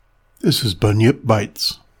This is Bunyip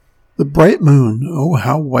Bites. The bright moon, oh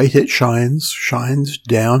how white it shines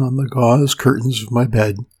down on the gauze curtains of my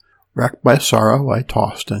bed. Racked by sorrow, I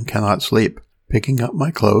tossed and cannot sleep. Picking up my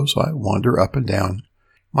clothes, I wander up and down.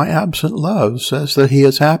 My absent love says that he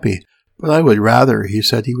is happy, but I would rather he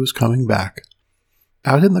said he was coming back.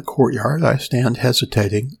 Out in the courtyard, I stand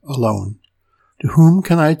hesitating, alone. To whom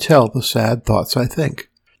can I tell the sad thoughts I think?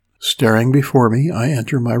 Staring before me, I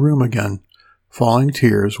enter my room again. Falling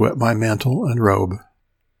tears wet my mantle and robe.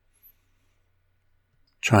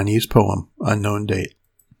 Chinese poem, unknown date.